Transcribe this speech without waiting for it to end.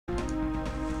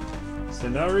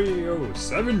Scenario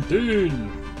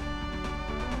 17!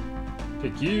 The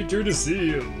key to the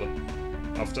seal.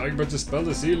 After Egbert dispelled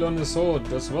the seal on his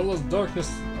sword, as well as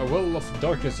darkness, a well of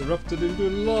darkness erupted into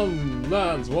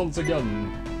lands once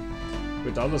again.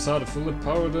 With Alisar fully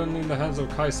powered and in the hands of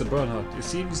Kaiser Bernhard, it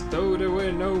seems though there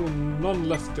were none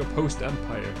left to oppose the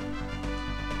Empire.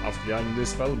 After the end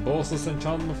dispelled Borsel's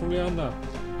enchantment from Liana,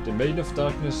 the Maiden of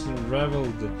Darkness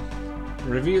revealed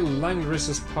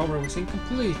Langrisser's power was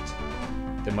incomplete.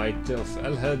 The might of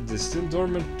Elhed is still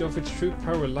dormant, of its true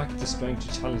power lacked the strength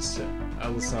to challenge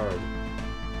Alisar.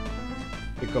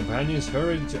 The companions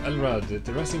hurried to Elrad,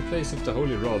 the resting place of the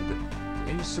Holy Rod, the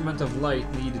instrument of light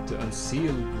needed to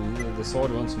unseal the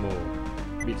sword once more.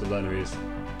 Beat the enemies.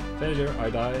 Failure, I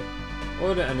die.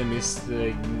 Or the enemies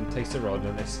takes the rod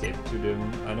and escape to the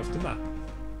end of the map.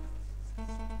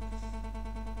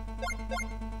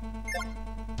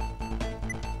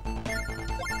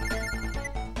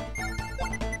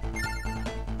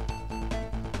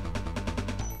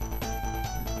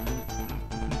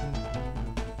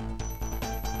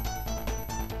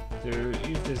 So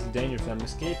if there's danger from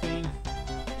escaping.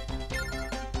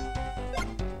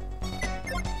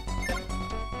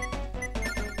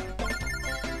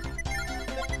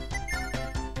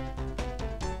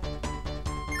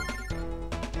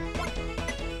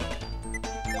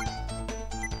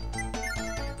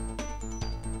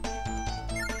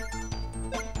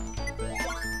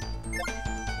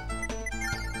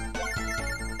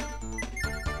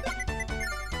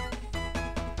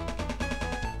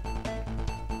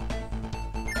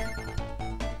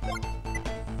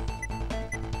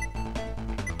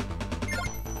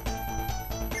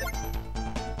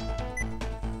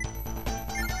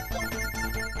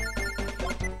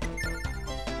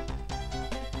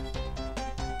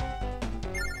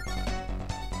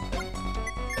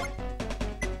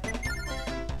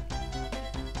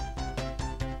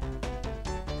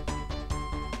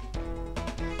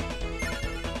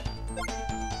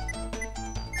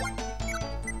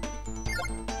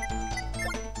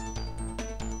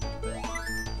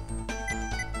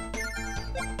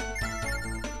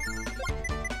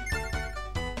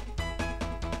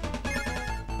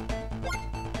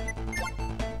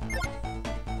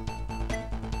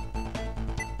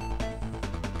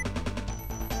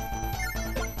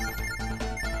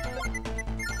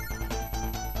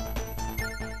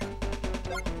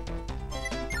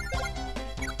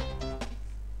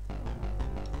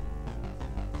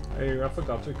 I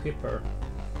forgot to equip her.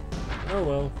 Oh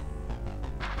well.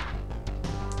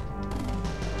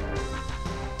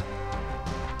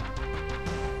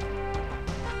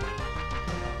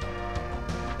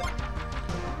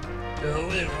 The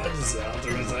Holy Rod is out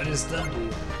there inside his temple.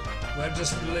 Where to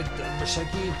split the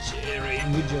Mashaki area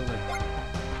individually.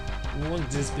 Won't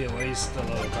this be a waste of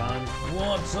a lot of time?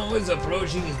 What? Someone's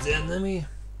approaching his enemy?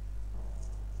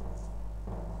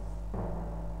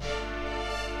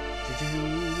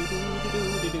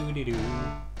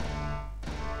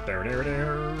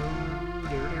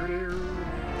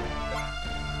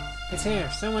 It's here,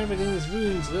 somewhere within these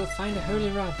ruins we'll find a holy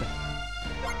rod.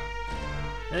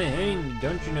 Hey,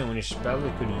 don't you know any spell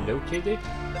that could locate it?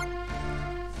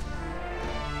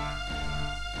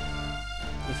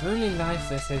 If only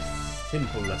life was as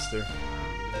simple, Lester.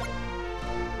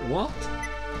 What?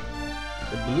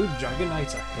 The blue dragon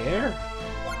knights are here?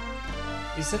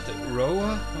 Is that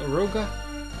Roga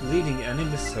leading Anne in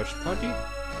the search party?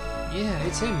 Yeah,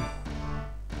 it's him.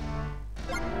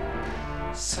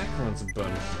 Zaceron's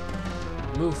bunch.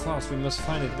 Move fast, we must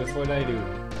find it before they do.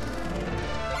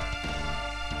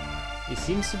 He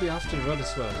seems to be after the rod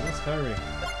as well. Let's hurry.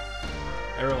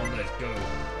 Everyone, let's go.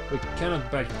 We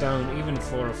cannot back down even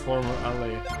for a former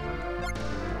ally.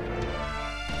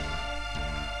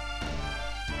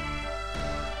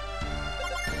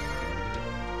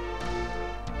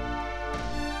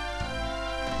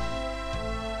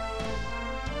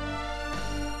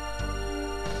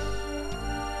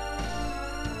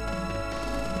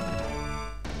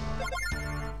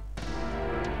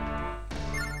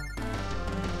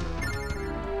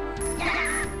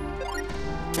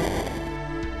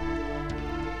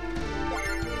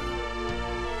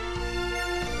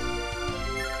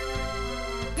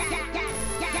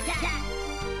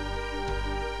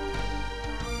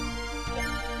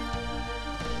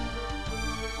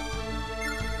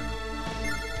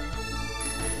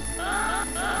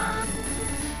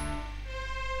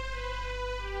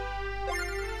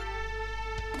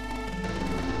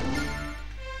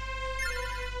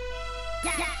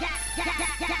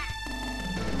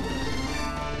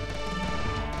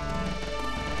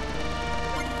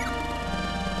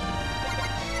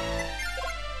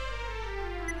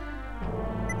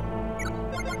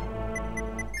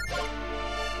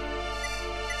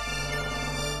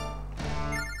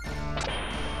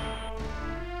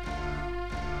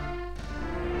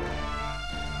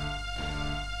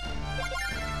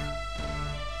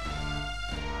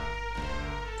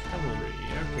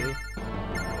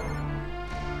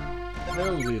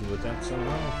 I'll deal with that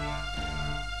somehow.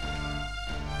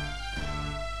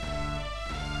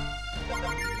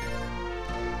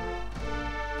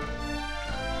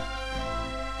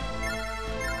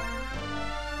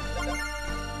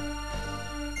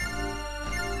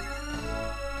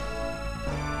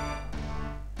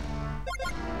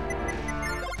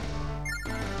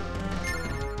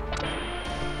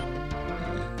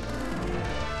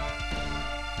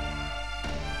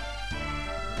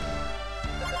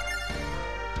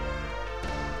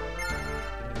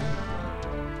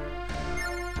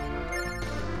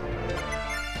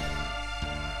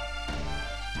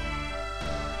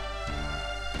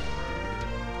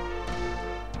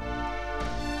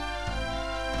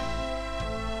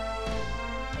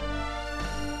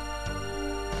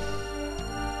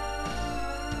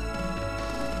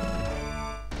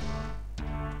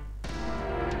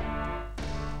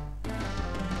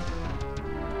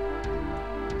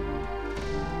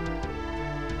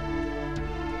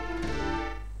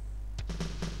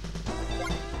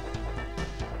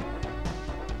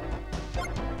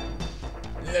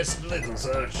 Let's split and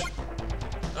search.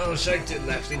 I'll check the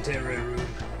left interior room.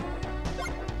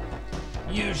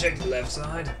 You check the left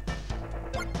side.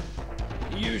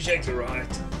 You check the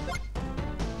right.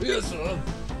 Yes, sir.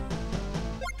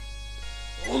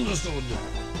 Understood.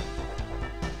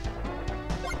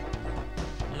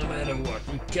 No matter what,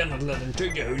 we cannot let them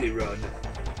take the holy rod.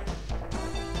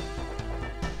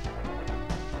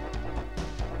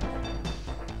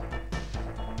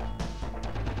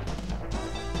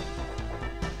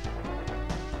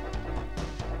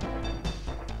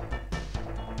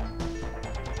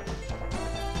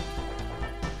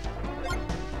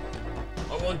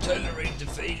 I won't tolerate the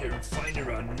failure and find a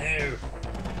rod now.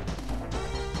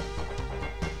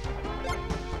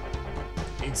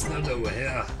 It's not over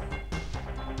here.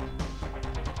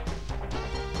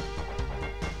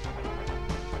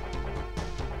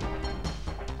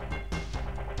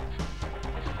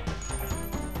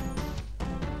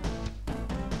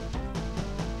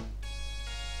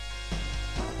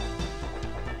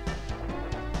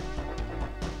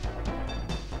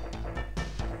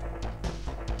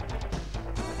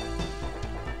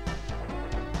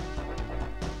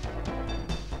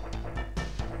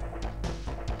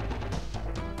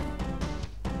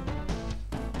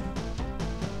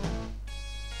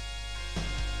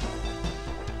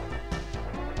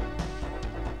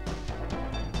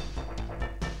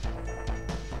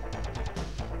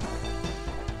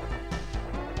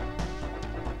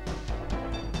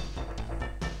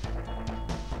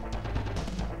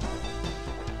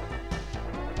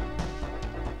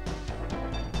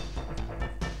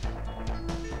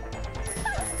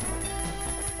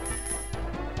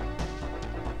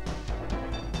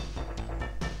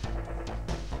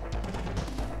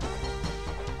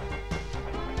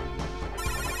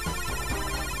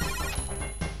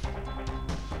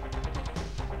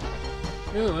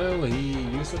 Oh, well, he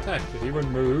used attack. He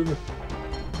won't move.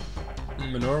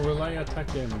 Nor will I attack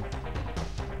him.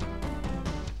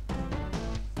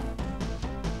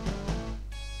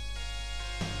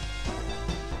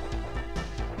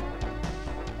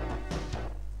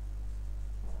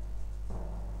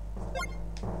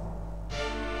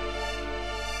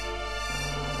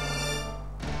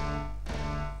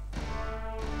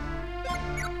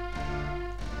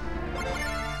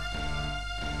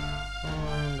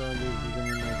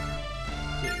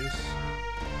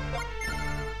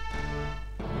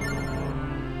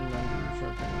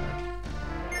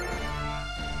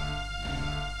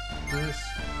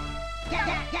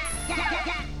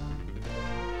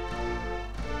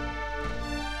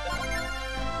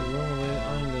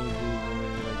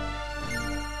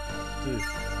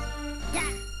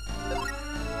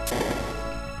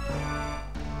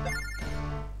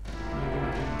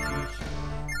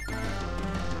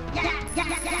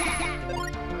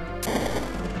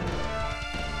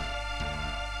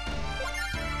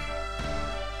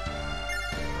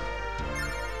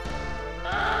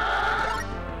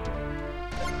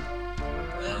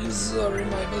 I'm sorry,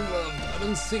 my beloved. I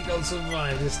don't think I'll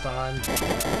survive this time.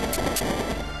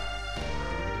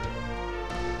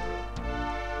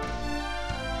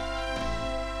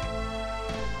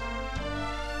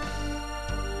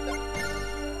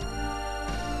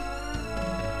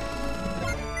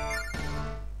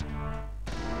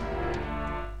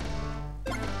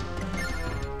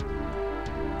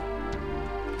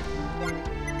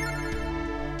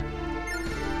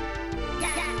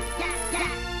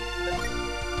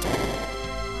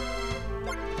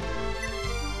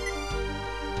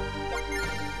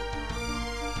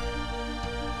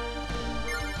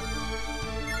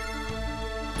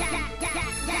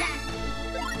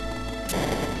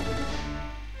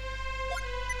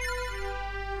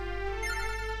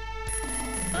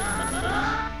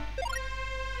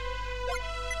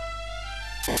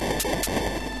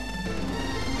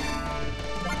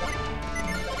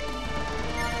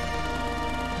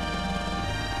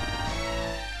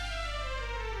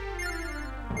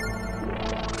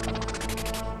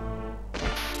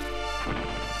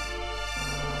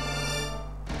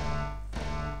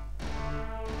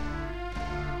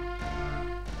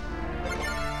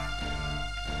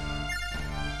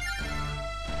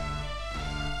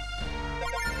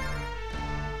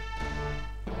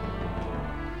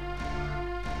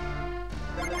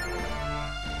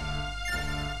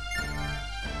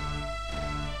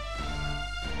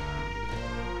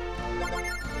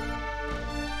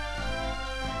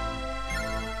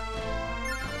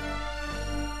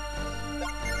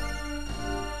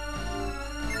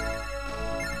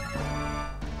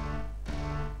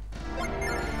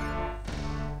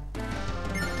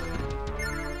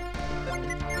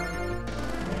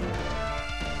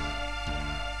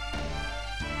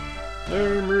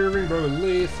 They're moving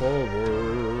boldly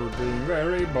forward, being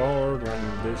very bored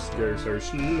when this goes so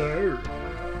slow.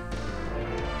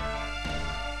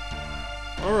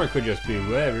 Or I could just be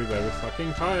very, very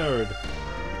fucking tired.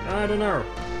 I don't know.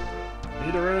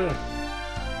 Either way,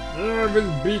 I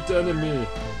will beat the enemy.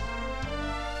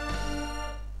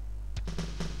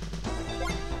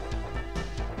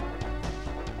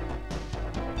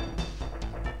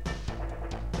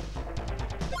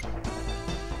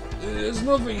 There's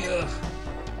nothing here.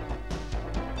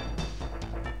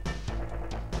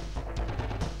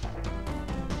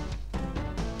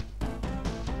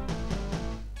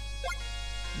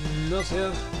 Not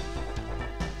here.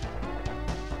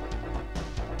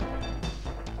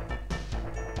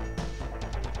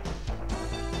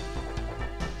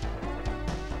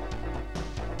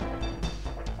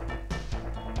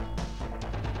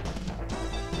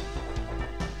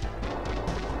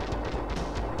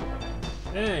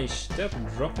 Hey, stop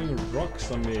dropping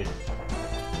rocks on me.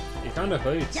 It kinda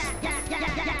hurts.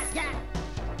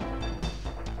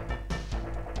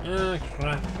 Ah,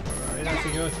 crap. I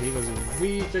forgot he was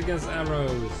weak against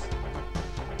arrows.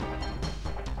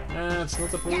 That's not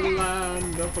the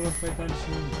plan. Don't pay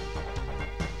attention.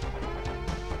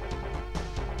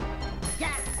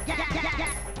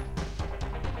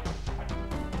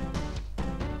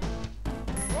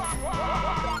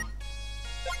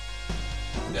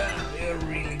 Yeah, you're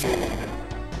really good.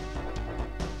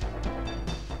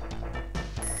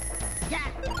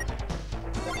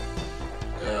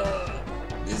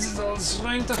 This is all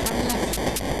strength I have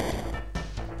left.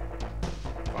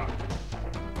 Fuck.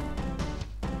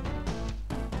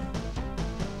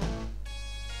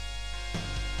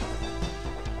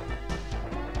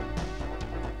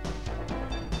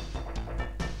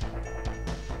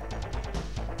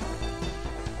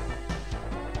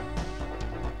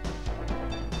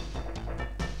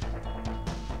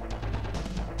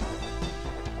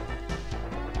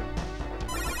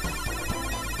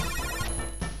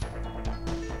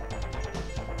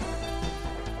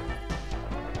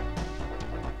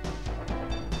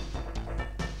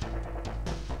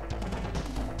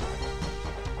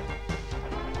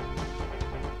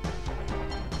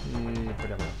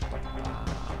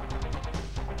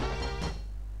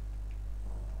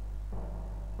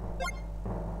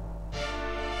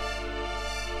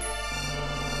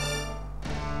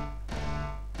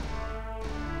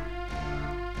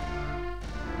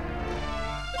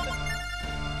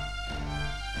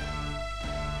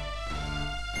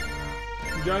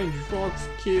 Giant rocks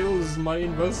kills my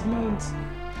investment.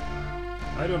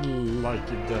 I don't like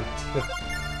it that.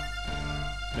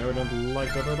 No, I don't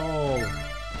like that at all.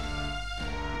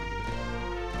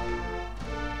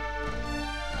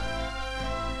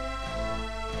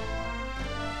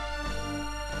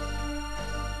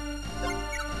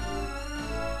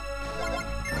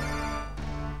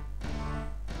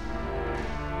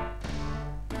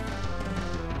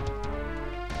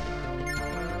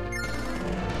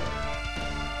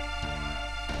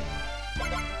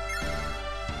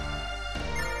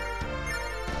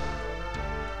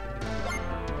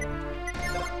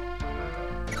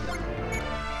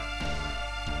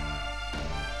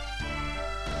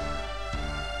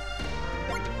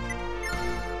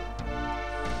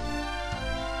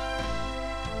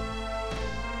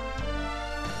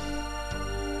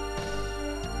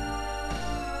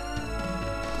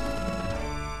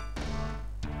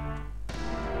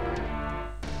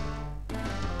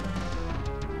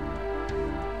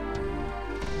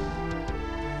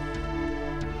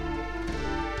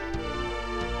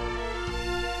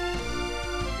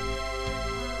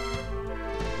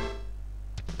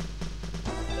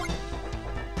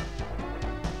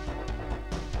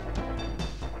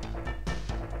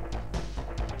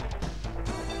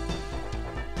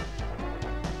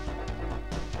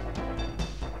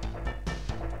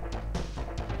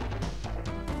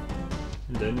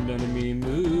 Then the enemy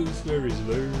moves very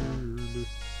slow.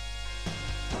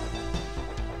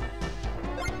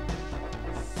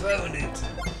 Found it!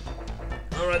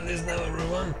 Alright, this now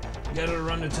everyone. Gather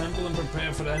around the temple and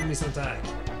prepare for the enemy's attack.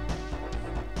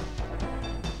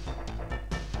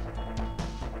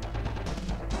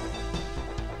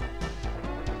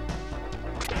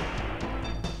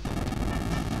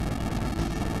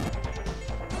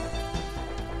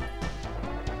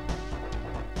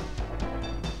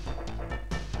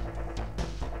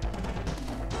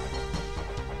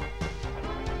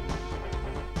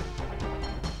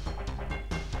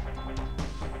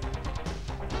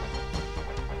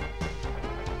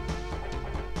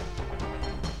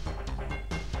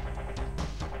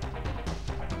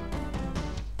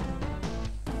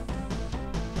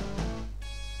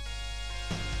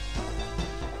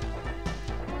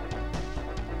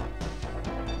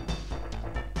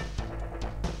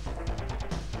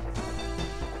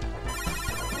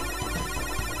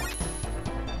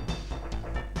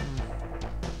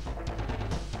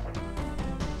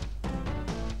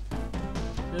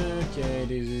 Okay,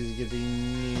 this is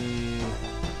getting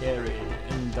hairy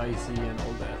and dicey and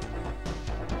all that.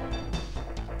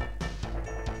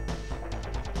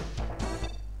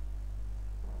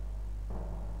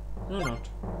 Or not.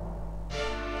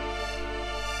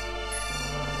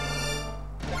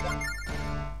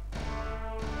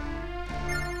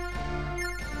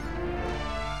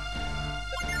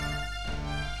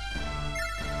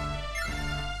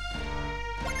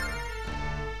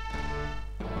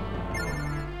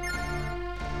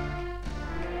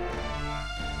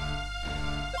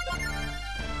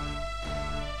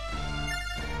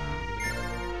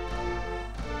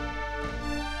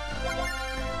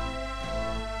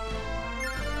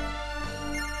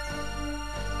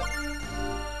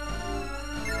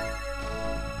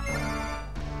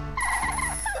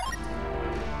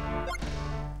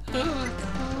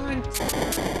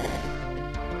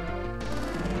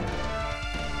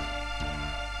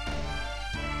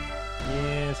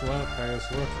 Yes, vampires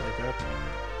work like that.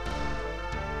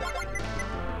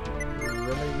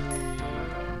 Really?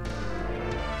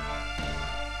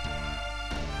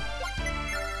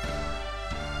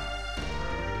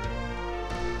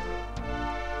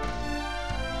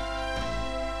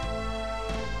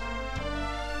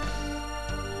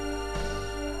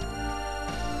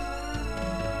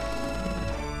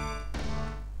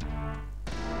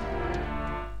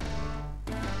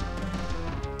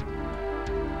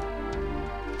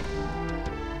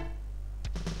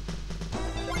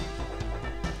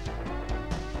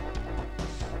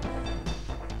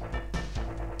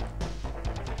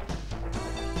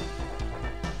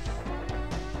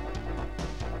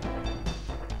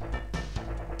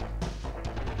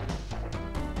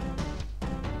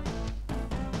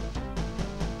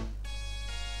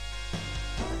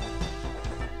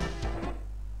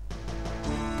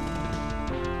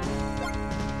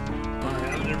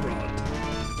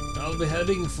 I'll be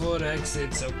heading for the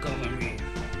exit, so cover me.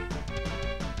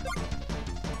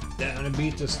 Down and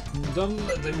beat us. Don't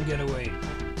let them get away.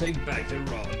 Take back the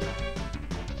rod.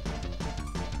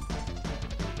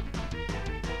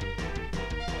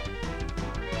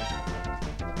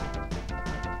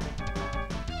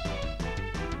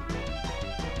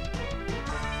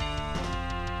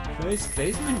 Nice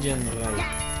placement, General.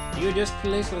 You just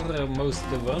placed the most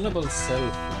vulnerable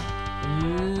self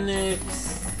next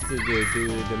to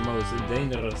the most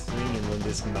dangerous thing on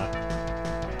this map.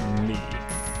 Me.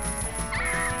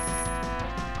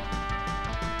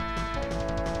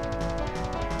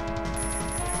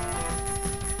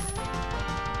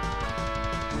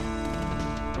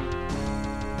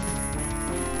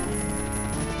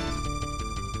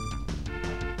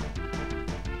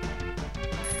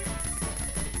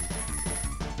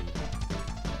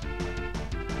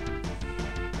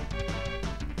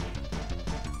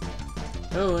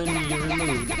 Oh, and you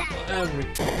removed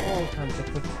all kinds of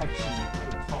protection you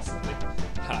could possibly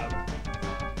have.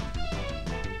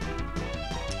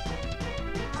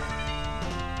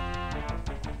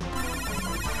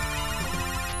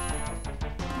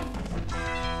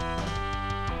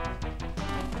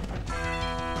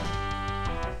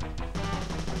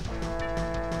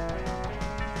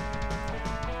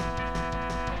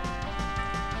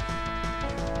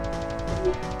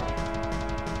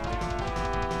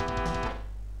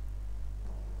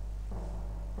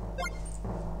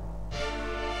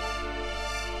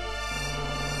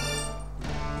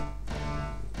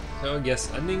 So I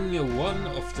guess ending one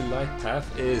of the light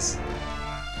path is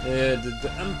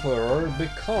the Emperor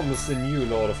becomes the new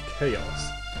Lord of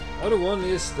Chaos. Other one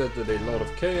is that the Lord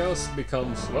of Chaos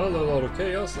becomes, well, the Lord of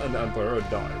Chaos and the Emperor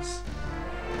dies.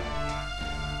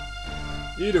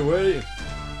 Either way,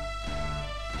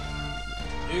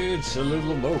 it's a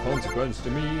little no consequence to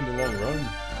me in the long run.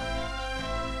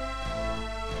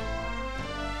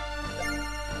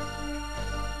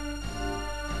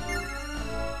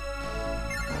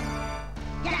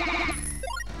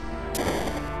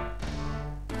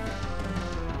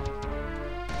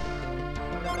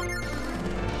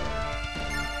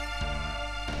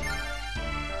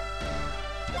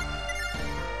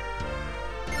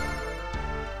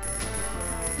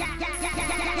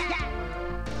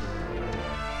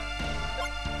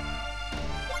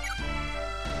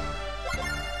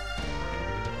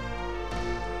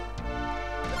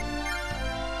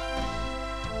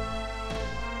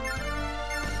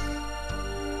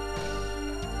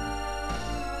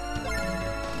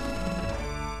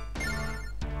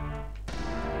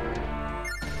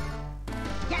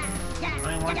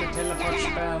 I want a teleport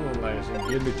spell, I said,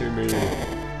 give it to me. You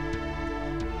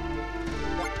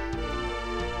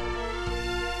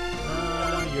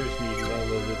just need a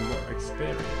little bit more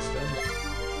experience then.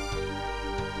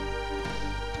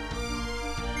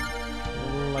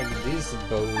 this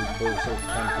bozo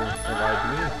can provide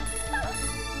me.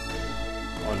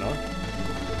 Or not.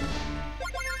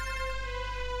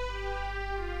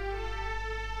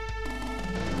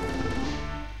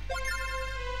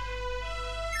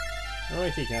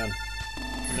 Alright, he can.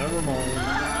 Never mind.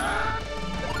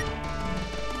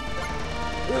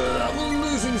 I'm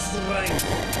losing strength.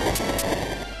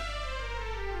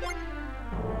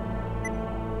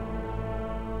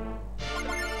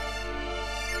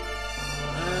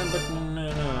 But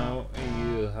now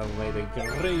you have made a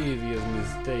grievous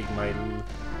mistake, my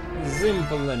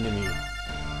simple enemy.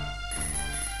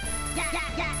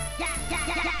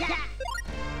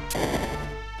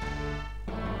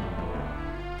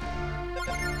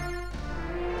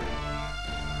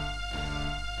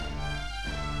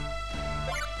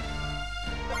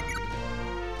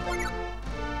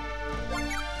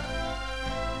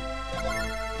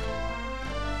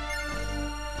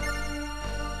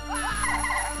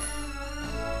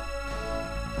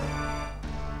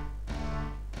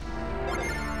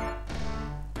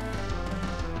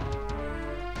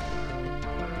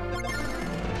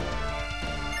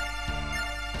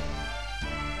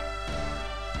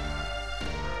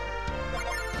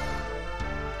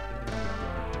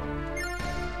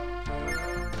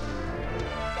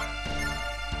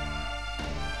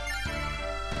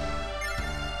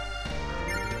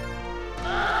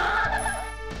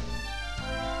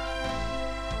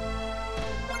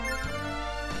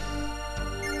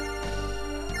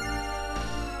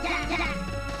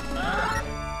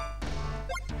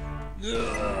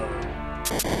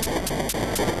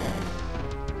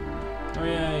 Oh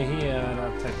yeah, he had an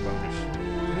attack bonus.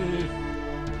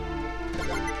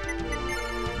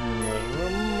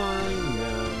 Remind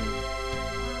them.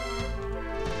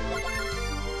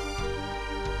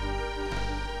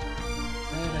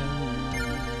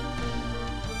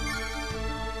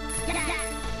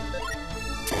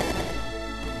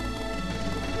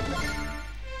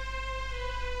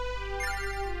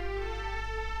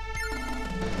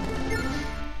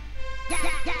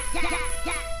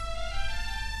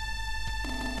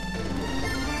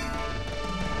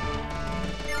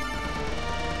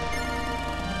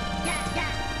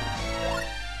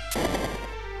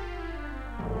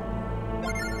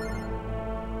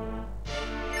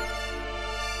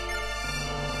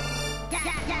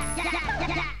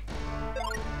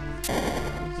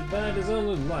 It's bad as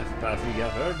only life path we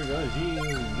got her because she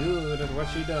is good at what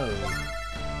she does.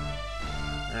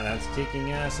 And that's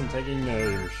kicking ass and taking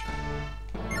nerves.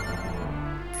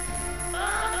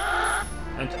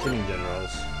 And killing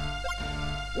generals.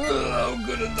 Oh, I'm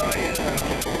gonna die.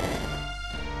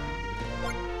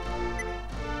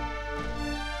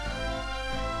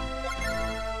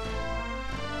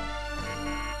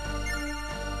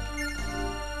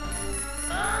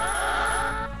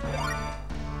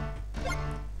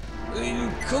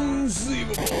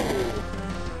 Inconceivable.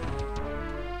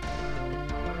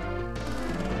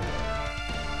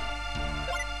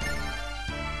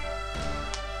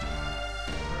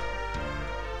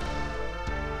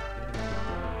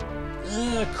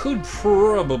 I could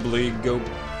probably go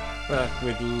back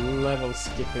with level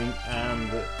skipping and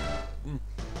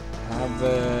have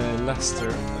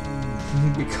Lester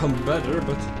become better,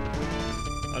 but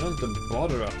I don't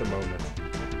bother at the moment.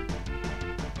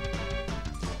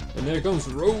 And there comes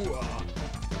Roga,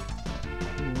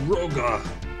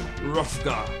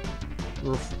 Rufga,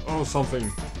 oh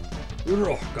something,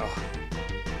 Roka.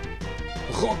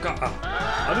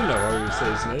 I don't know how you say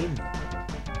his name.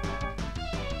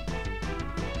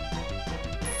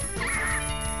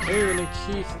 Aaron and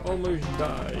Keith almost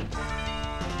died.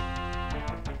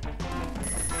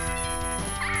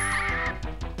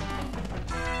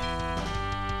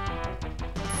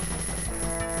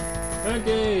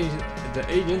 Okay, the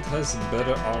agent has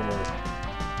better armor.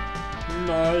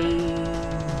 Nice.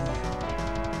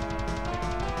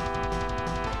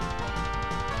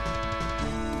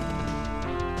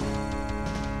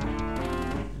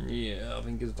 Yeah, I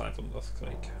think it's time for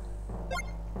Earthquake.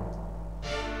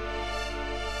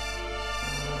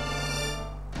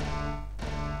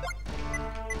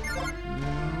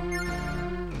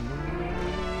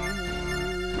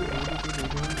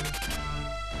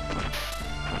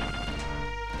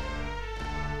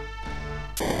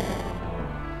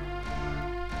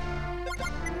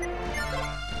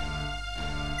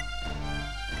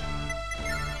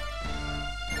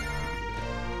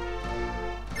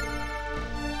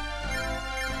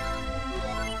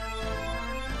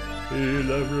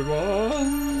 Heal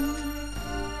everyone!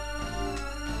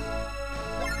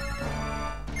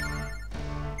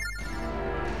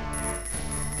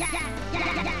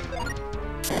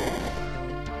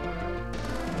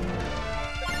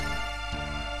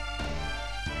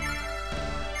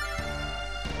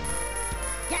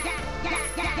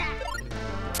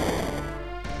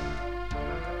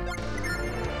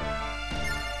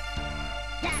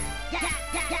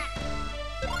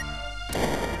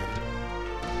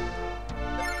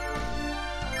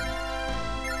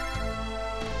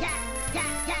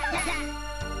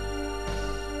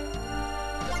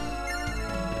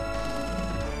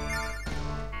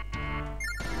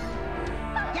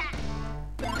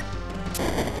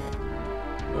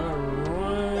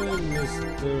 Alright,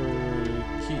 Mr.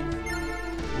 Keith.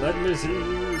 Let me see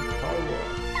your power.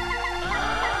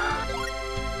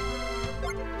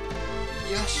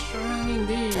 You're strong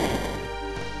indeed.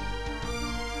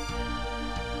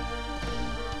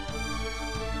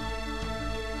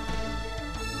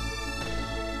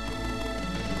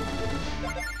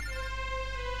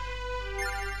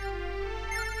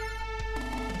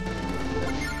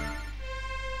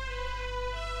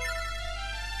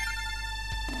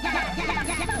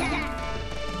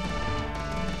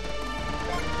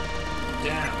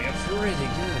 Damn, you're pretty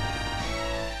good.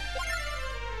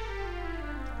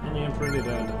 And you're pretty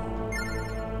dead.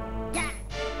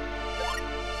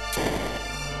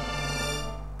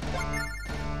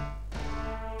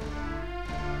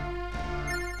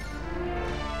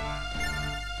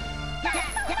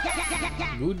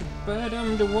 Good, but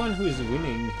I'm the one who is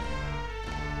winning.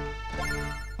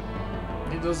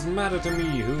 It doesn't matter to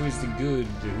me who is the good,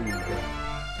 who is the...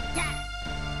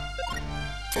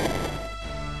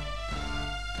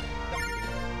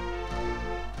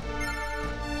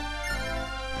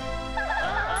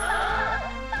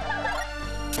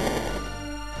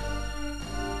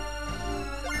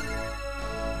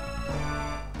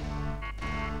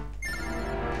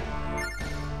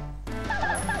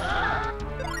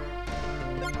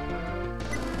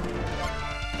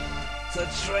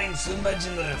 Such strange to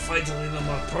imagine that a fighter even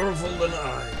more powerful than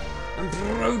I. I'm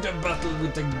proud to battle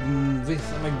with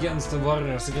and against the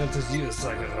warriors against you,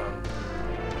 Zaceron.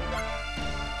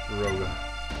 Roga.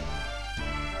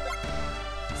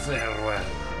 Farewell.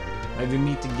 I will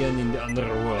meet again in the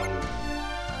underworld.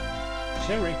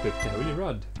 Shall we equip the Holy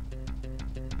Rod?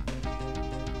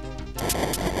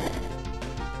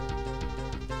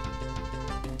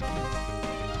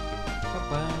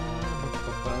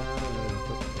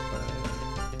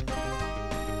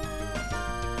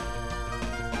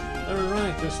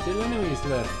 Alright, there's still enemies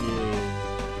left, yeah.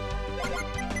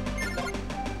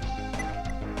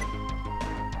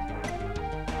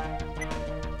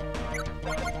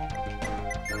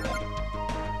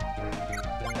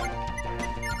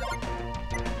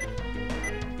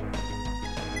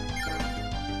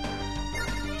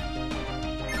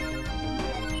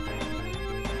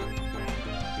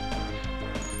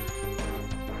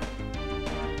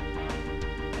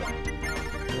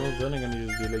 Well, then I'm gonna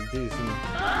just do like this and...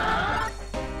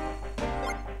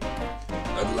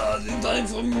 At last, it's time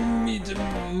for me to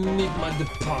meet my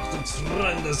departed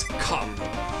friend has come.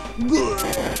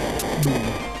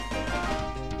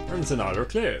 And scenario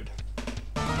cleared.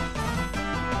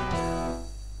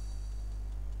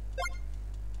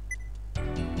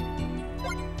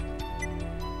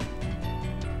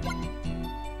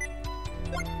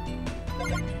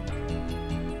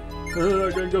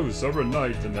 I can go Sovereign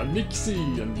Knight and have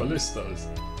Nixie and Ballistas.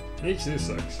 Nixie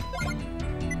sucks.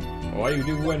 Why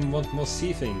do one want more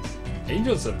sea things?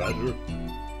 Angels are better.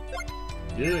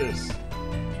 Yes.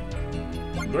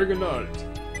 Dragon Knight.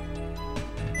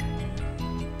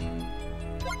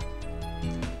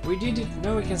 We did it.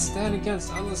 Now we can stand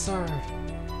against Alasar.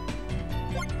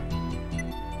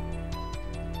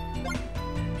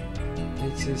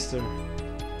 Big sister.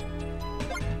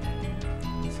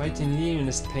 Fighting Leon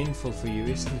is painful for you,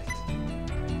 isn't it?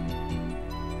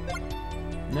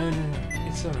 No,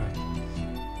 it's alright.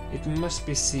 It must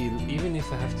be sealed, even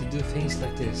if I have to do things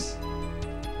like this.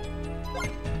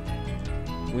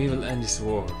 We will end this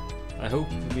war. I hope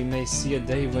we may see a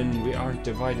day when we aren't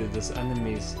divided as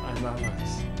enemies and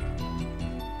allies.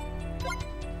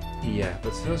 Yeah,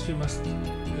 but first we must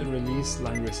release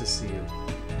Langrisser Seal.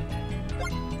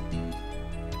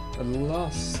 At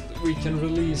last we can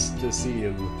release the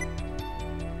seal.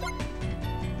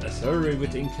 Let's hurry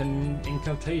with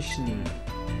incantation.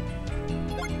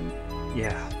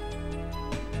 Yeah.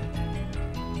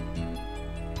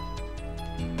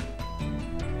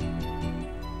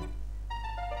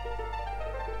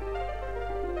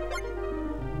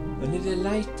 Only the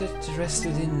light that rests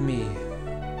within me.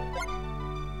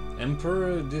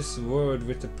 Empower this sword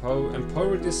with the power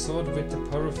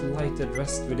of light that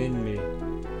rests within me.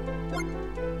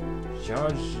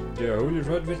 Charge the holy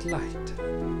rod with light.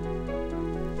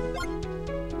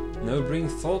 Now bring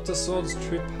forth the sword's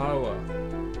true power.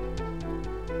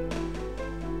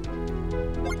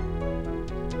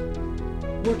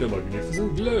 What a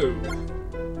magnificent glow!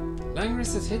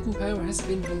 Langrisser's hidden power has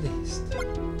been released.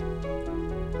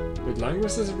 With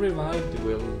Langrisser's revived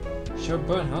will shall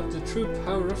burn out the true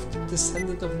power of the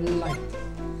descendant of light.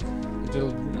 It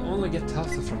will only get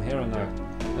tougher from here on out.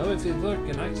 Now if we work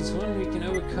and act as one, we can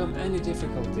overcome any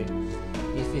difficulty.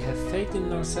 If we have faith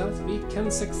in ourselves, we can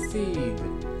succeed.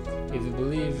 If you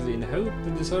believe in hope,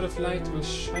 the sword of light will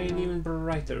shine even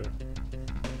brighter.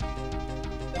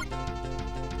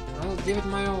 I'll give it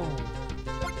my all.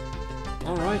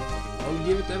 Alright, I'll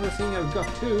give it everything I've got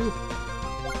too.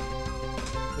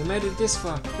 We made it this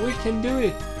far. We can do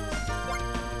it!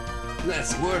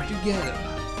 Let's work together.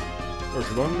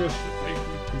 As long as I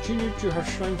continue to have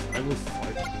strength, I will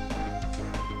fight.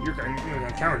 You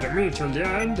can count on me till the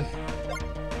end.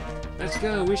 Let's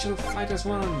go, we shall fight as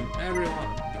one,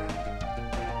 everyone.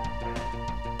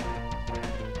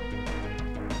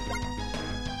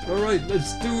 Alright,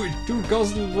 let's do it. To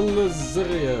Castle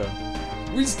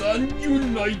Langrisser. We stand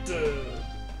united.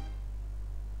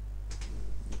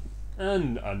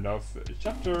 And end of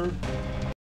chapter.